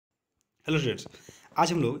Hello students,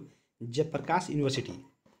 आज हम लोग जयप्रकाश यूनिवर्सिटी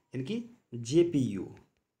यानी कि जेपीयू,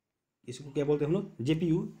 इसको क्या बोलते हैं हम लोग,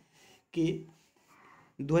 जेपीयू के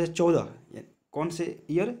 2014 कौन से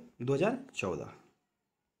ईयर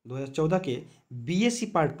 2014 के बीएससी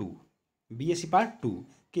पार्ट टू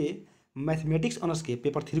के मैथमेटिक्स ऑनर्स के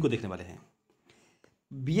पेपर 3 को देखने वाले हैं।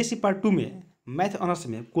 बीएससी पार्ट 2 में मैथ ऑनर्स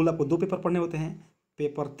में कुल आपको 2 पेपर पढ़ने होते हैं,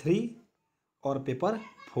 पेपर 3 और पेपर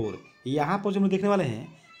 4। यहाँ पर जो हम लोग देखने वाले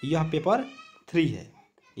हैं यह पेपर 3 है।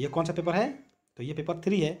 यह कौन सा पेपर है? तो ये पेपर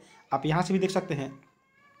 3 है। आप यहाँ से भी देख सकते हैं,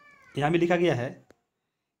 यहाँ भी लिखा गया है,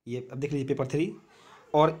 ये अब देख लीजिए पेपर 3।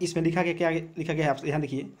 और इसमें लिखा गया, क्या लिखा गया है आप यहाँ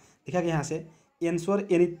देखिए, लिखा गया यहाँ से answer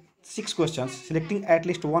any 6 question selecting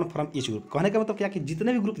at least 1 from each group. कहने का मतलब क्या कि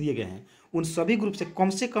जितने भी ग्रुप दिए गए हैं उन सभी ग्रुप से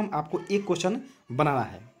कम आपको एक क्वेश्चन बनाना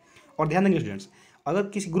है। और ध्यान देंगे स्टूडेंट्स, अगर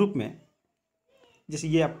किसी ग्रुप में, जैसे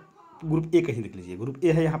ये आप ग्रुप ए कहीं देख लीजिए, ग्रुप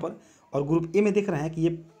ए है यहाँ पर, और ग्रुप ए में देख रहे हैं कि ये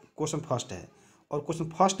क्वेश्चन फर्स्ट है और क्वेश्चन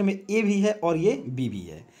फर्स्ट में ए भी है और ये बी भी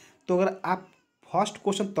है। तो अगर आप फर्स्ट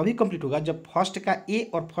क्वेश्चन तभी कंप्लीट होगा जब फर्स्ट का ए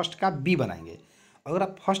और फर्स्ट का बी बनाएंगे। अगर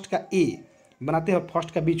आप फर्स्ट का ए बनाते हैं और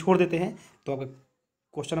फर्स्ट का बी छोड़ देते हैं तो आपका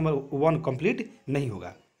क्वेश्चन नंबर 1 कंप्लीट नहीं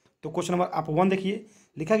होगा। तो क्वेश्चन नंबर आप 1 देखिए,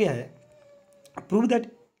 लिखा गया है prove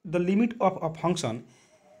that the limit of a function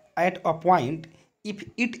at a point if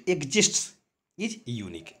it exists is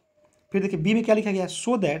unique. फिर देखिए बी में क्या लिखा गया है,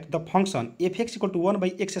 so that the function F x equal to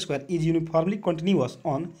 1/x² is uniformly continuous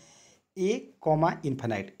on A comma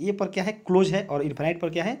infinite. ए पर क्या है, क्लोज है, और इन्फाइनाइट पर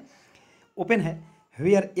क्या है, ओपन है।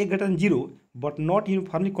 Where A greater than 0 but not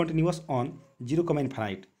uniformly continuous on 0 comma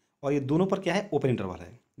infinite, और ये दोनों पर क्या है, ओपन इंटरवल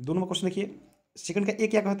है। दोनों में क्वेश्चन देखिए, सेकंड का ए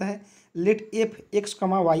क्या कहता है, late F x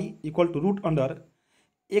comma Y equal to root under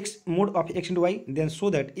x mode of x into Y then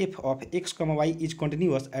so that F of x comma Y is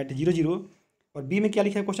continuous at 0 0। और बी में क्या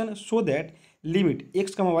लिखा है question, so that limit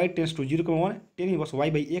x कमा Y tense to 0,1 tan inverse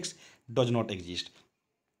Y by x does not exist.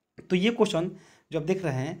 तो ये question जो आप देख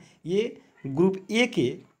रहे हैं ये ग्रुप ए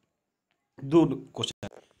के 2 क्वेश्चन है।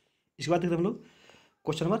 इसके बाद देख रहे हैं हम लोग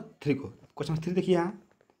क्वेश्चन नंबर 3 को। क्वेश्चन नंबर 3 देखिए, यहाँ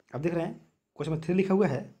आप देख रहे हैं क्वेश्चन नंबर 3 लिखा हुआ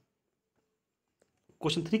है।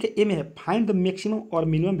 क्वेश्चन 3 के ए में है फाइंड द मैक्सिमम और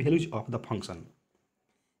minimum values of the function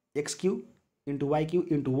x³ into y³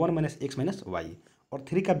 into 1 minus x minus Y. और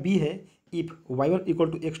 3 का बी है if y1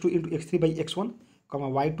 equal to x2 into x3 by x1 कमा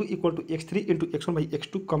y2 equal to x3 into x1 by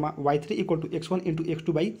x2 कमा y3 equal to x1 into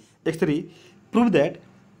x2 by x3 prove that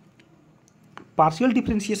partial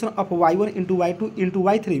differentiation of y1 into y2 into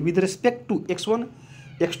y3 with respect to x1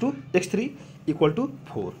 x2 x3 equal to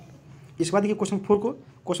 4। इसके बाद देखिए question 4 को,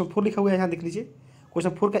 question 4 लिखा हुआ है यहाँ देख लीजिए।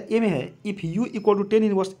 क्वेश्चन 4 का ए में है if u equal to 10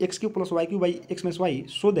 inverse x³ plus y³ by x minus Y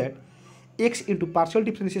so that x into partial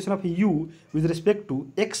differentiation of u with respect to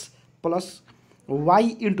x plus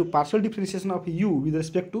y into partial differentiation of u with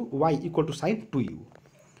respect to y equal to sign 2u।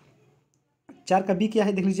 4 का B क्या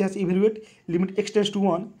है देख लीजिए यहाँ से, evaluate limit x tense to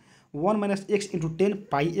 1 minus x into 10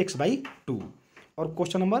 pi x by 2। और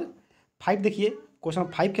question number 5 देखिए, question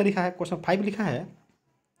 5 क्या लिखा है, क्वेश्चन 5 लिखा है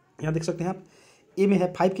यहाँ देख सकते हैं आप, ए में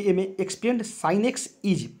है 5 के ए में expand sine x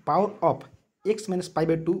is power of x minus pi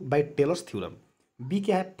by 2 by tailors theorem. B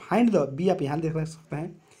क्या है, फाइंड द, बी आप यहाँ देख सकते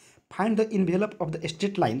हैं, find the envelope of the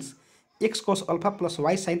straight lines x cos alpha plus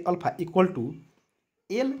y sine alpha equal to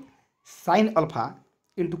l sine alpha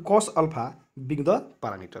into cos alpha big the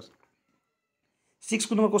parameter. 6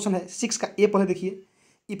 को number question है। 6 का ए पहले देखिए,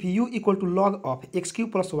 if u equal to log of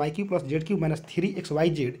x³ plus y³ plus z³ minus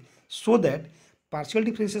 3xyz so that partial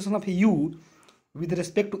differentiation of u with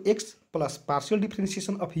respect to x plus partial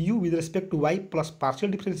differentiation of u with respect to y plus partial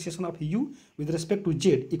differentiation of u with respect to z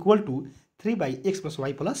equal to 3 by x plus y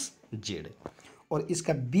plus z। और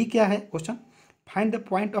इसका b क्या है question, find the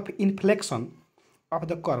point of inflection of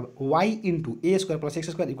the curve y into A square plus x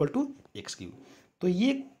square equal to x³। तो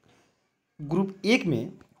ये group 1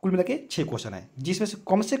 में कुल मिला के 6 क्वेश्चन है,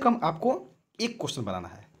 जिसमें से कम आपको एक क्वेश्चन बनाना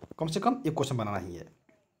है, कम से कम एक क्वेश्चन बनाना ही है।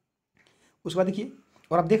 उसके बाद देखिए,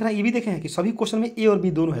 और आप देख रहे हैं ये भी देखे हैं कि सभी क्वेश्चन में ए और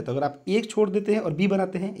बी दोनों है। तो अगर आप एक छोड़ देते हैं और बी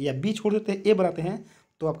बनाते हैं या बी छोड़ देते हैं ए बनाते हैं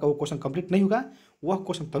तो आपका वो क्वेश्चन कंप्लीट नहीं होगा। वह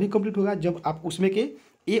क्वेश्चन तभी कंप्लीट होगा जब आप उसमें के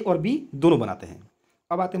ए और बी दोनों बनाते हैं।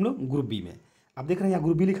 अब आते हैं हम लोग ग्रुप बी में। आप देख रहे हैं यहाँ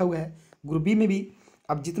ग्रुप बी लिखा हुआ है। ग्रुप बी में भी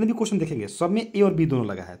आप जितने भी क्वेश्चन देखेंगे सब में ए और बी दोनों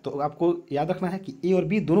लगा है। तो आपको याद रखना है कि ए और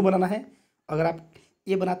बी दोनों बनाना है। अगर आप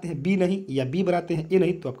ए बनाते हैं बी नहीं या बी बनाते हैं ए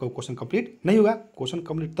नहीं तो आपका क्वेश्चन कंप्लीट नहीं होगा। क्वेश्चन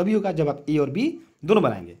कंप्लीट तभी होगा जब आप ए और बी दोनों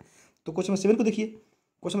बनाएंगे। तो क्वेश्चन नंबर 7 को देखिए,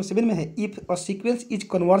 क्वेश्चन नंबर 7 में है if a sequence is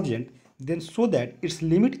convergent then so that it's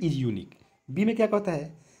limit is unique. B में क्या कहता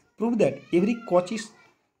है, prove that every Cauchy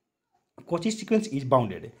sequence is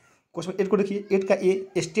bounded. Question 8 को देखिए, 8 का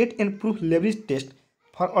ए state and proof leverage test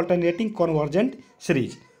for alternating convergent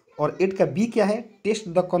series. और 8 का बी क्या है, test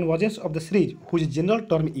the convergence of the series whose general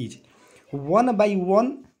term is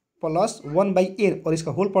 1/1 plus 1/n और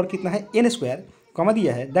इसका होल पावर कितना है n स्क्वायर, कॉमा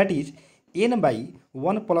दिया है that is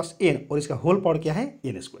n/1 plus n और इसका होल पावर क्या है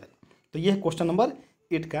n स्क्वायर। तो ये है क्वेश्चन नंबर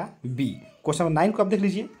 8 का बी। क्वेश्चन नंबर 9 को आप देख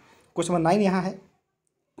लीजिए। क्वेश्चन नंबर 9 यहाँ है,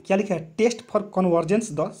 क्या लिखा है, test for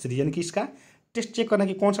convergence the series, यानी कि इसका टेस्ट चेक करना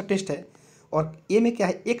कि कौन सा टेस्ट है। और ए में क्या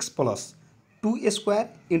है, x plus 2²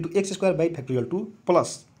 into x square by factorial 2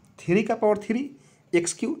 plus 3 का power 3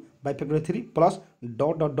 x³ by factorial 3 plus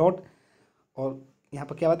dot dot dot, और यहाँ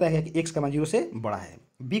पर क्या बताया है कि x का मान 0 से बड़ा है।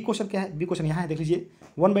 बी क्वेश्चन क्या है, बी क्वेश्चन यहाँ है देख लीजिए,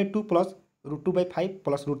 1/2 plus √2/5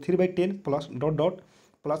 plus √3/10 plus dot dot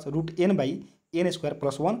plus √n/n²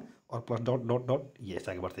 plus 1 और प्लस डॉट डॉट डॉट, ये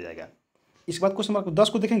ऐसा आगे बढ़ते जाएगा। इसके बाद क्वेश्चन नंबर 10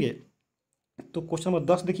 को देखेंगे। तो क्वेश्चन नंबर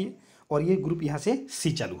 10 देखिए, और ये ग्रुप यहाँ से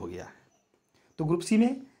सी चालू हो गया। तो ग्रुप सी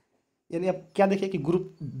में यानी आप क्या देखिए कि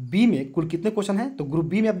ग्रुप बी में कुल कितने क्वेश्चन हैं। तो ग्रुप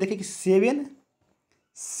बी में आप देखिए कि 7,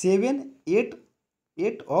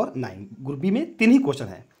 8 और 9, ग्रुप बी में 3 ही क्वेश्चन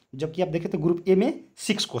हैं, जबकि आप देखें तो ग्रुप ए में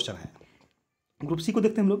 6 क्वेश्चन हैं। ग्रुप सी को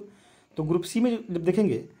देखते हैं हम लोग। तो ग्रुप सी में जब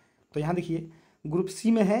देखेंगे तो यहाँ देखिए ग्रुप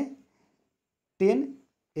सी में है 10,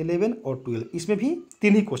 11 और 12, इसमें भी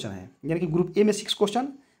 3 ही क्वेश्चन हैं, यानी कि ग्रुप ए में 6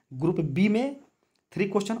 क्वेश्चन, ग्रुप बी में 3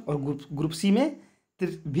 क्वेश्चन और ग्रुप सी में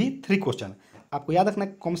भी 3 क्वेश्चन। आपको याद रखना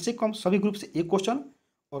है कम से कम सभी ग्रुप से 1 क्वेश्चन,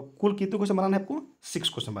 और कुल कितने क्वेश्चन बनाना है आपको, 6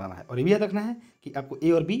 क्वेश्चन बनाना है। और ये भी याद रखना है कि आपको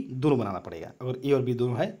ए और बी दोनों बनाना पड़ेगा, अगर ए और बी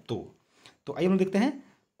दोनों है तो आइए हम देखते हैं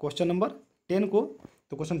क्वेश्चन नंबर 10 को।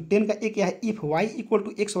 तो क्वेश्चन 10 का ए क्या है, if y equal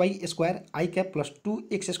to xy² i cap plus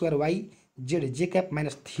 2x² y z j cap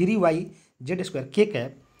minus 3y z square k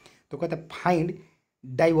cap, तो कहते हैं फाइंड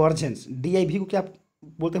डाइवर्जेंस, DIV को क्या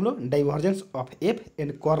बोलते हैं हम लोग, divergence of f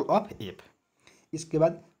and curl of f। इसके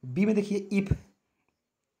बाद बी में देखिए इफ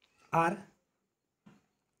r,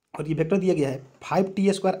 और ये वेक्टर दिया गया है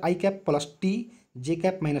 5t² i cap plus t j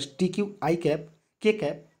cap minus t³ i cap k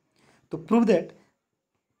cap, तो प्रूव दैट,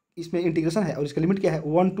 इसमें इंटीग्रेशन है और इसका लिमिट क्या है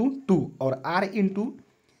 1 to 2, और r इंटू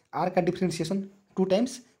r का differentiation 2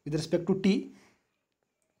 times with respect to t,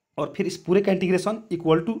 और फिर इस पूरे का इंटीग्रेशन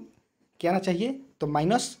इक्वल टू क्या आना चाहिए, तो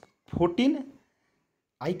 -14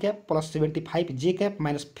 i cap plus 75 j cap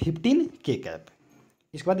minus 15 k cap.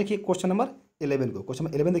 इसके बाद देखिए क्वेश्चन नंबर 11 को। क्वेश्चन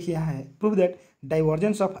नंबर 11 देखिए यहाँ है, prove that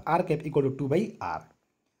divergence of r cap equal to 2/r।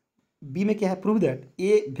 B में क्या है, prove that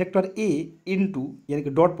vector a into यानी कि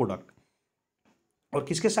डॉट प्रोडक्ट और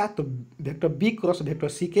किसके साथ, तो vector B cross vector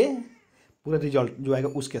C के पूरा रिजल्ट जो आएगा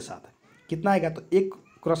उसके साथ कितना आएगा, तो 1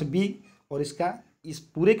 क्रॉस बी और इसका इस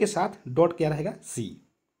पूरे के साथ डॉट क्या रहेगा सी।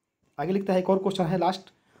 आगे लिखता है एक और क्वेश्चन है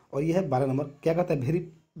लास्ट, और ये है 12 नंबर। क्या कहता है,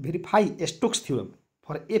 verify Stokes theorem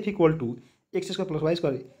for F equal to x² plus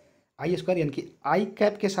y² i², यानी कि आई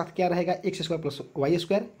कैप के साथ क्या रहेगा x² प्लस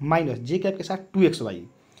y² माइनस जे कैप के साथ 2xy।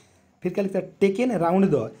 फिर क्या लिखता है, taken round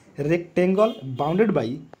the rectangle bounded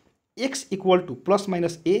by x equal two plus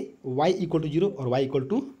minus a, y equal to 0 और y इक्वल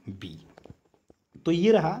टू b। तो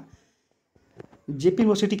ये रहा जेपी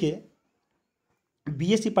यूनिवर्सिटी के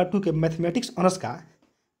B.Sc पार्ट 2 के मैथमेटिक्स ऑनर्स का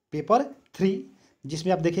पेपर 3,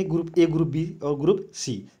 जिसमें आप देखें ग्रुप ए, ग्रुप बी और ग्रुप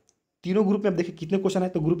सी, तीनों ग्रुप में आप देखें कितने क्वेश्चन है।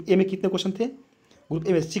 तो ग्रुप ए में कितने क्वेश्चन थे, ग्रुप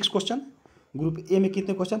ए में 6 क्वेश्चन, ग्रुप ए में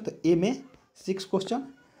कितने क्वेश्चन, तो ए में 6 क्वेश्चन,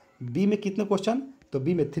 बी में कितने क्वेश्चन, तो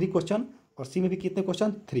बी में 3 क्वेश्चन, और सी में भी कितने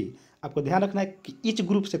क्वेश्चन 3। आपको ध्यान रखना है कि ईच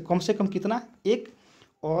ग्रुप से कम कितना 1,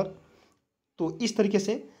 और तो इस तरीके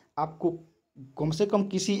से आपको कम से कम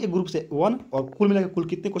किसी एक ग्रुप से 1 और कुल मिलाकर कुल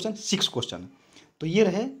कितने क्वेश्चन 6 क्वेश्चन। तो ये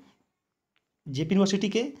रहे जेपी यूनिवर्सिटी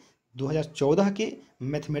के 2014 के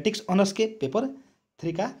मैथमेटिक्स ऑनर्स के पेपर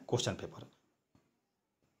 3 का क्वेश्चन पेपर।